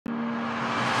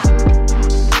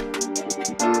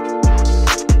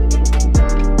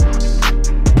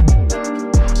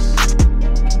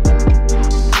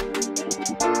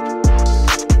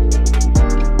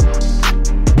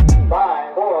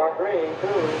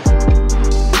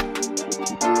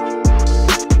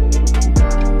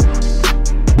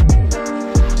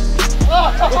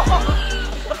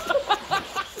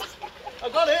I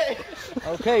got it!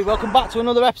 Okay, welcome back to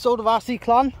another episode of RC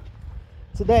Clan.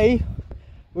 Today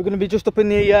we're going to be just up in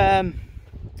the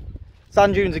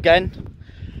sand dunes again.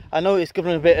 I know it's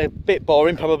getting a bit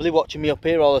boring probably watching me up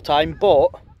here all the time, but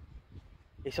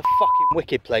it's a fucking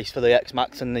wicked place for the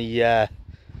X-Max and the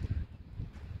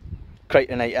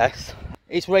Kraton 8S.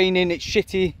 It's raining, it's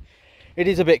shitty, it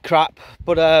is a bit crap,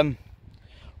 but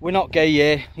we're not gay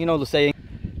here, you know the saying,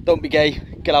 don't be gay,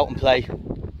 get out and play.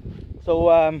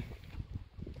 So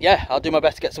yeah, I'll do my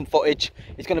best to get some footage.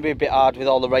 It's going to be a bit hard with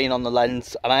all the rain on the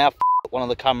lens, and I have one of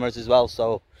the cameras as well,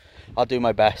 so I'll do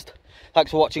my best.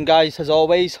 Thanks for watching, guys. As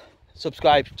always,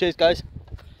 subscribe. Cheers, guys.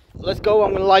 Let's go.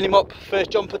 I'm going to line him up.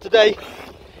 First jumper today,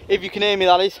 if you can hear me,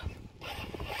 that is.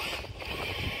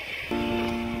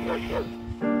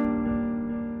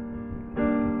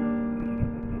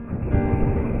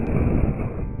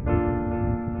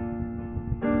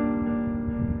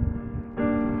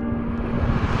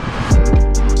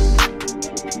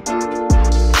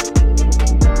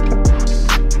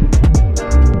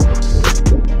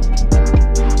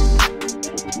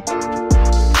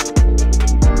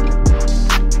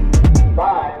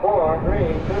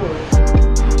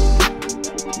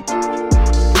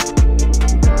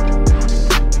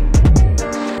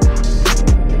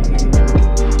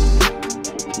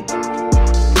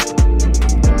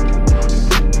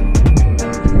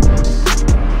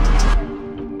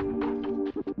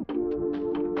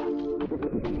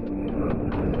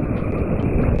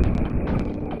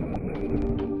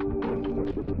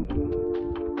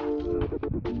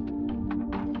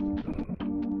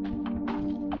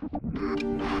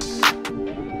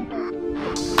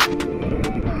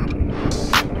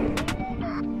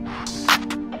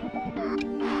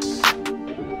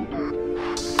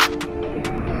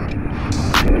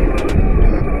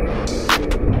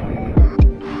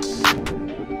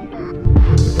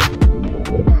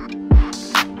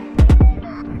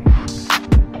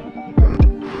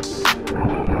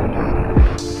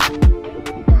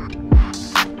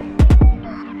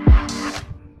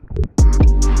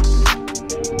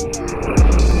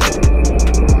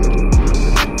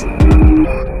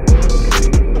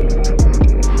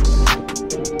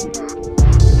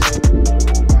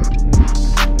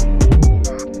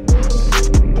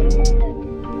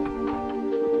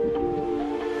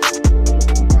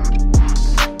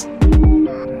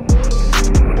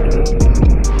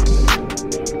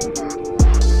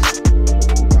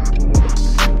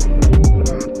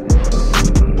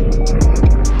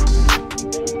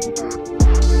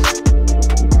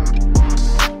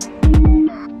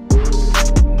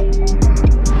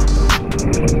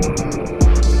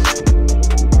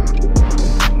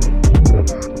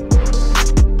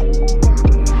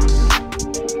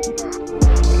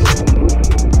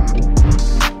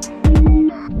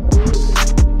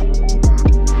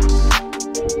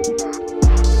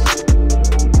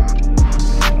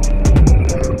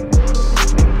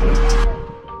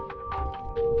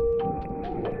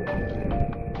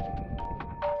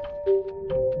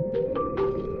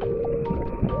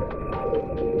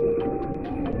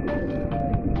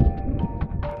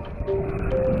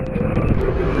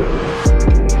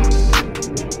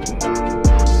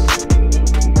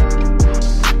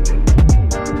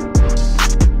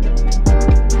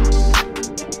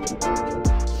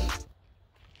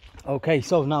 Okay,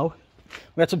 so now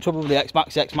we had some trouble with the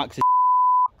X-Max. The X-Max is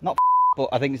not but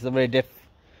I think it's the rear diff.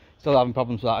 Still having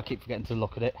problems with that. I keep forgetting to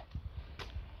look at it.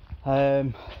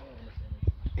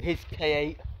 His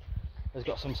K8 has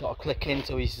got some sort of click in,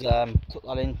 so he's took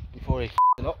that in before he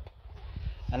f***ed it up.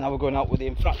 And now we're going out with the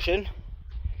infraction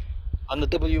and the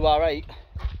WR8.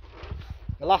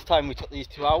 The last time we took these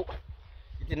two out,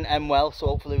 it didn't end well, so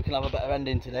hopefully we can have a better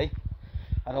ending today.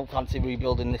 I don't fancy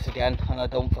rebuilding this again, and I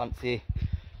don't fancy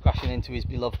crashing into his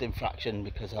beloved infraction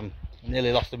because I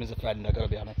nearly lost him as a friend, I gotta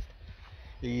be honest.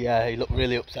 He looked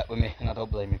really upset with me, and I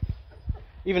don't blame him.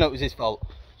 Even though it was his fault,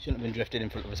 shouldn't have been drifting in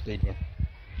front of a speed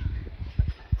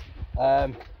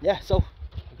run. Yeah, so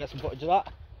I'll get some footage of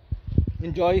that.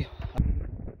 Enjoy.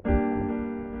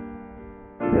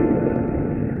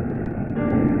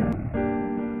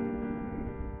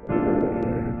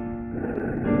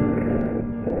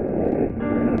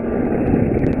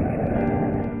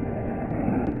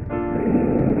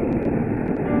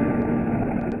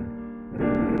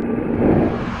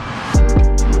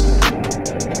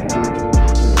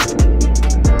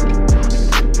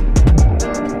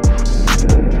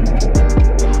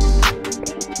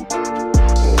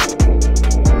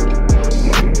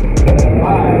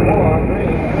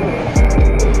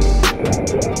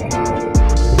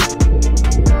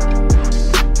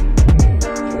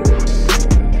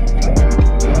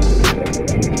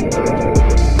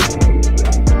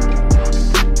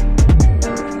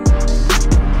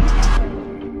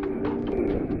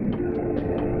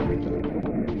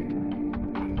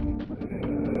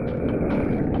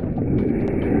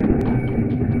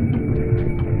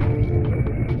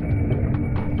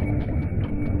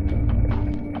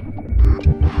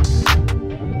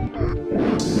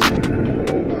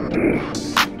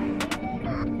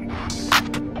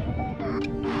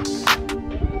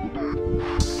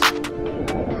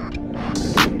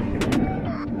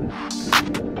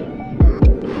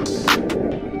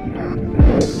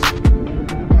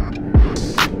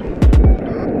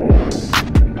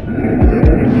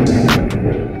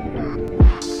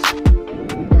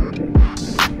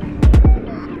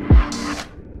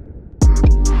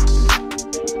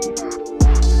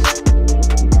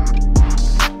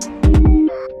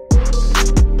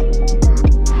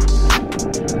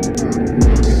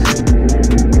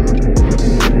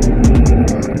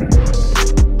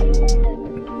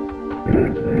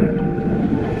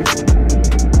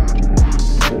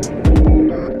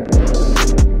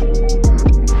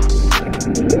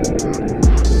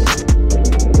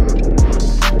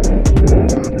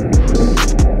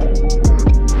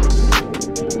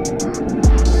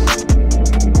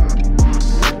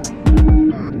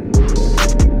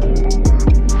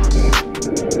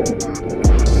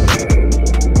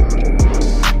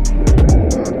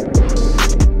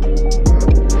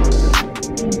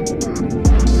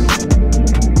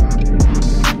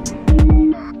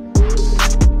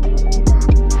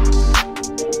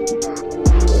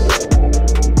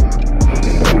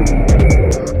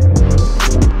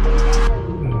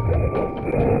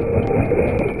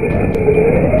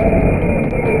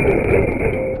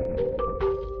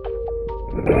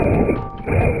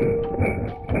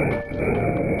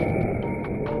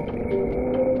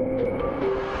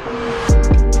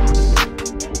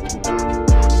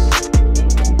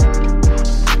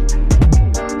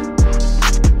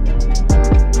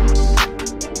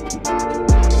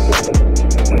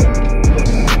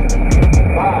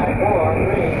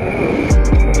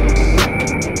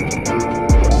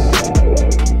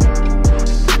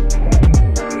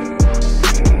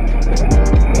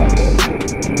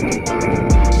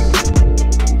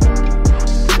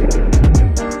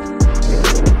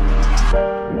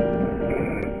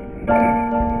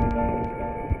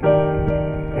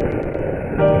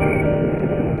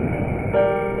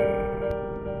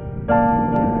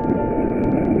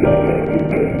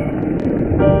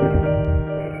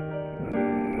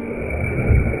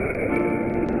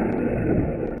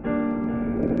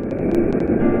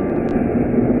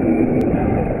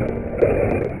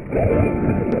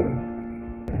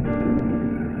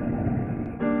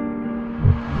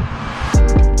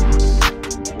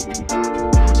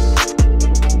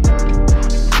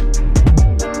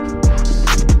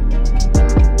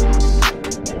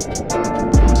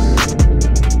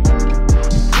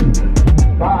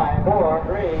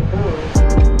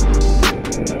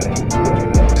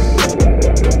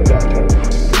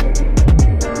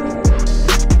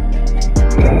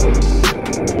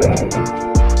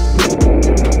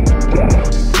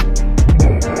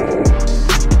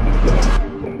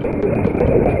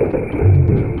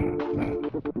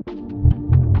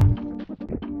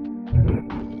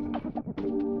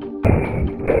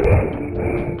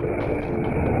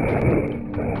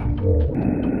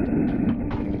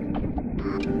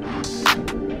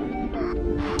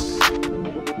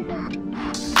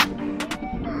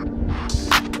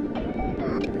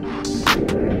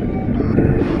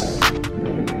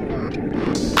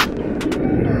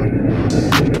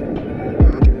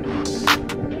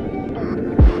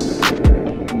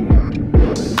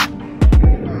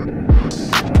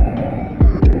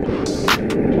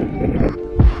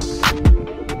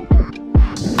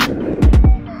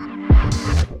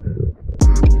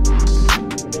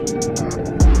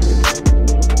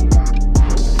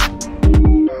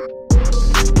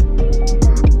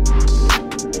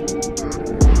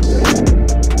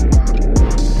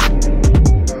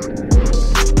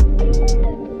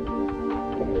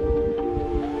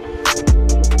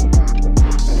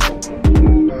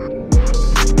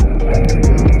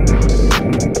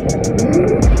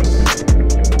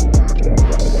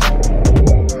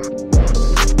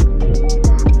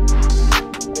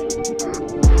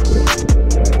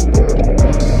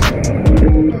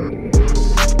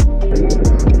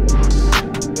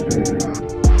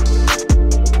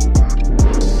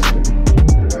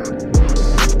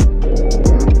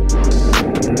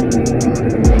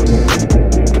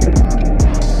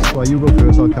 You go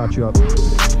first, I'll catch you up.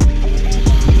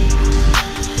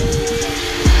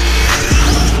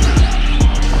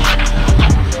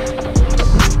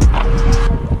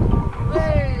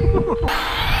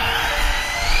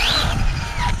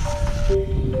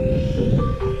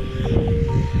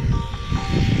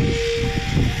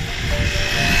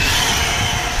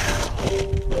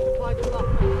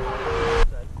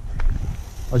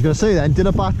 I was going to say then, did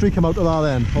a battery come out of that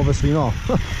then? Obviously not.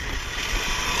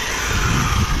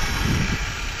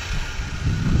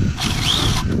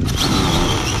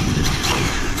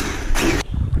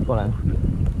 Go on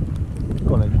then.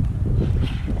 Go on then.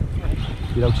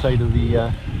 Get outside of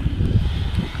the...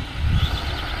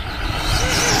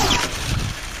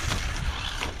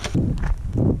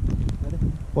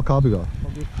 What car have we got?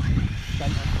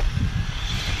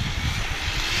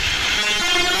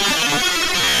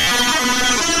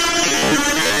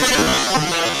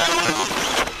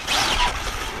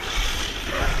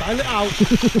 Dial it out!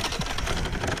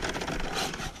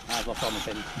 I've lost all my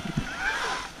pins.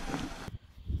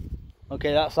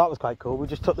 Okay, that was quite cool. We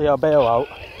just took the hobao out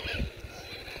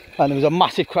and there was a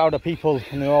massive crowd of people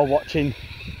and they were all watching,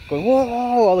 going whoa,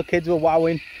 all the kids were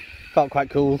wowing. Felt quite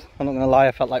cool, I'm not going to lie,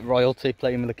 I felt like royalty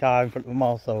playing with the car in front of them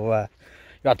all, so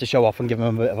you had to show off and give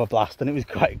them a bit of a blast, and it was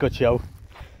quite a good show.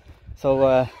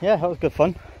 So yeah, that was good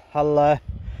fun. I'll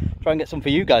try and get some for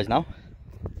you guys now.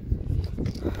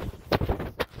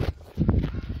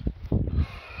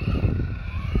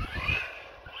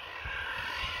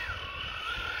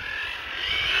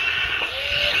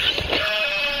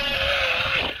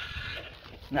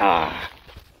 Ah.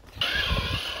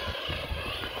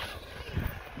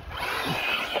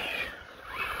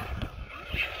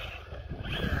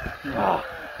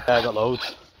 Yeah, I got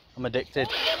loads. I'm addicted.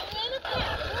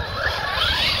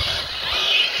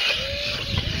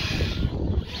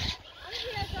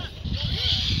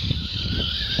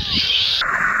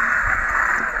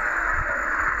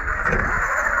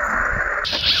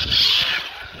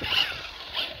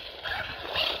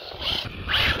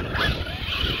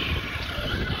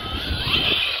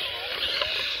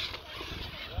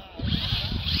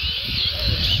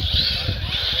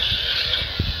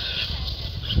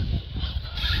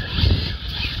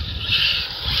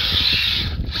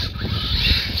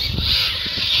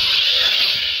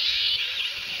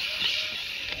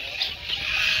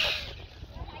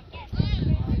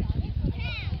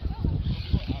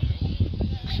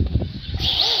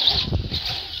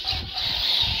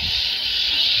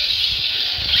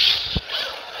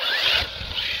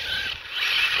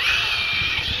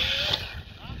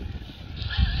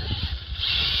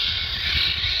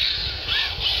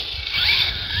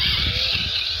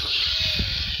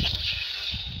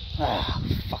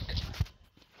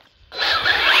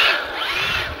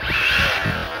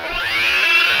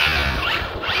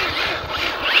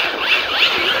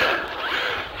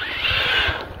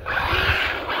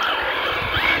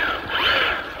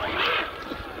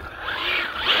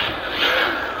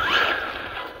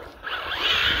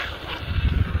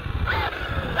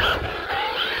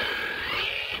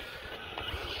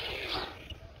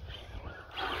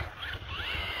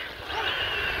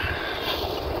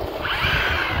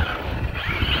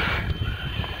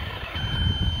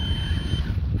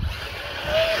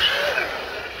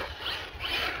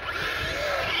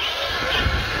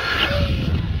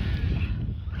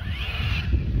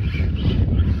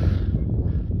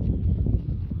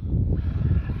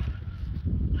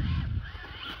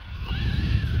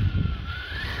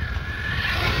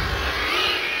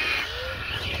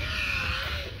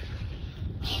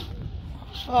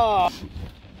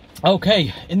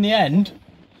 Okay, in the end,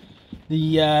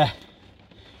 the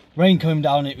rain coming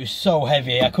down, it was so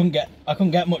heavy I couldn't get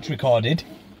much recorded,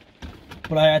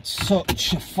 but I had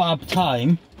such a fab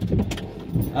time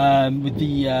with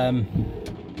the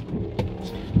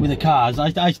cars.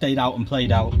 I stayed out and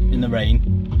played out in the rain.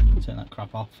 Turn that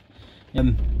crap off.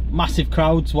 Massive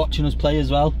crowds watching us play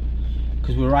as well,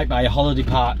 because we were right by a holiday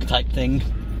park type thing.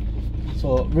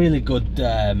 So really good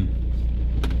time.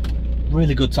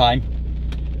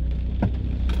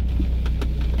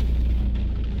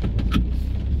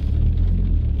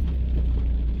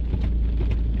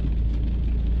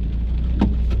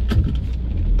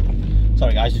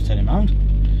 Sorry guys, just turning around.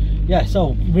 Yeah,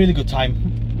 so really good time.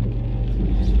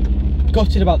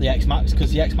 Gutted about the X-Max,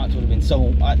 because the X-Max would have been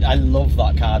so... I love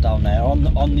that car down there on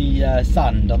the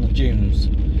sand, on the dunes.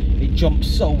 It jumps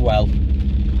so well,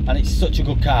 and it's such a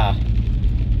good car.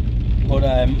 But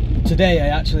today I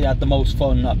actually had the most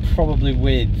fun probably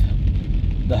with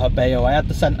the Hobao. I had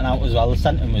the Senton out as well.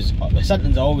 The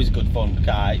Senton's always a good fun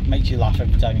car. It makes you laugh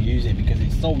every time you use it because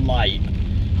it's so light,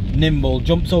 nimble,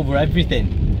 jumps over everything.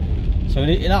 So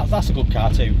that's a good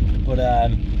car too. But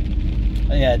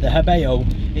yeah, the Hobao,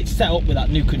 it's set up with that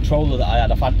new controller that I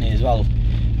had off Anthony as well.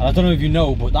 And I don't know if you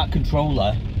know, but that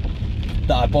controller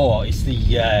that I bought, it's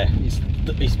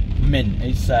mint.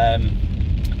 It's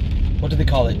what do they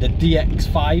call it? The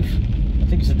DX5. I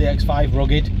think it's the DX5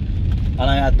 rugged. And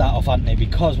I had that off Anthony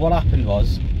because what happened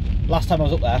was, last time I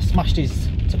was up there, I smashed his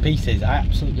to pieces. I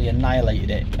absolutely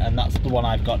annihilated it, and that's the one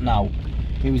I've got now.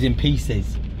 It was in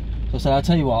pieces. So I said, I'll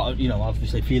tell you what, you know,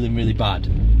 obviously feeling really bad.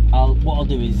 What I'll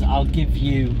do is I'll give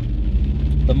you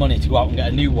the money to go out and get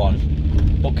a new one,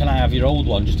 but can I have your old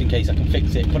one just in case I can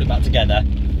fix it, put it back together,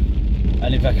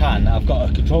 and if I can, I've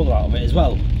got a controller out of it as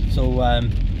well. So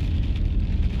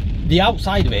the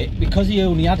outside of it, because he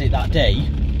only had it that day,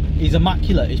 is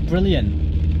immaculate. It's brilliant.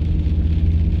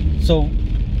 So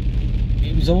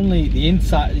it was only the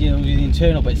inside, you know, the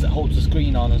internal bits that holds the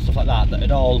screen on and stuff like that, that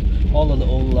had all the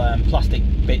little plastic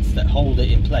bits that hold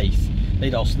it in place,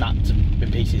 they'd all snapped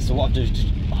in pieces. So what I do is just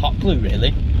hot glue,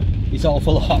 really. It's all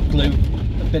full of hot glue,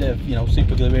 a bit of, you know,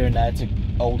 super glue here and there to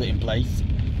hold it in place,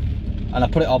 and I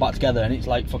put it all back together, and it's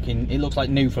like fucking, it looks like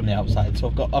new from the outside.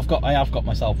 So I have got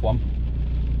myself one.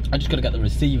 I just got to get the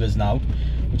receivers now,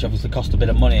 which obviously cost a bit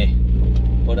of money.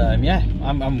 But yeah,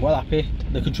 I'm well happy.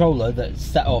 The controller that's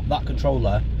set up, that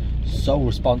controller, so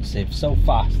responsive, so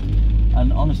fast,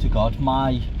 and honest to God,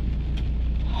 my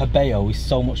Hobao is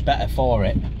so much better for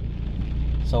it.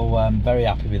 So I'm very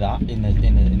happy with that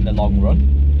in the long run.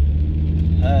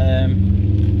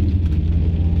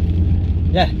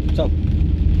 Yeah, so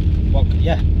well,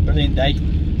 yeah, brilliant day,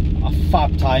 a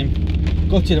fab time.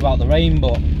 Gutted about the rain,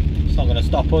 but it's not going to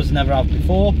stop us, never have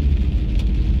before.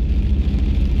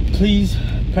 Please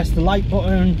press the like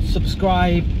button,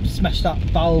 subscribe, smash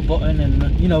that bell button,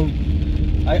 and you know, do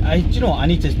you know what, I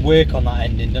need to work on that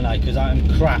ending, don't I? Because I am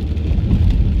crap.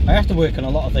 I have to work on a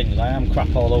lot of things. I am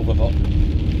crap all over, but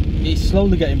it's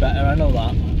slowly getting better, I know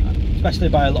that, especially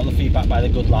by a lot of the feedback by the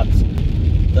good lads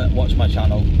that watch my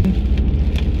channel.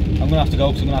 I'm going to have to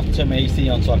go because I'm going to have to turn my AC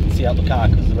on so I can see out the car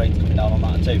because the rain's coming down on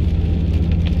that too.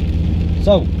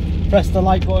 So press the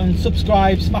like button,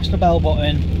 subscribe, smash the bell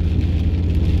button.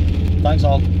 Thanks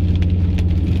all.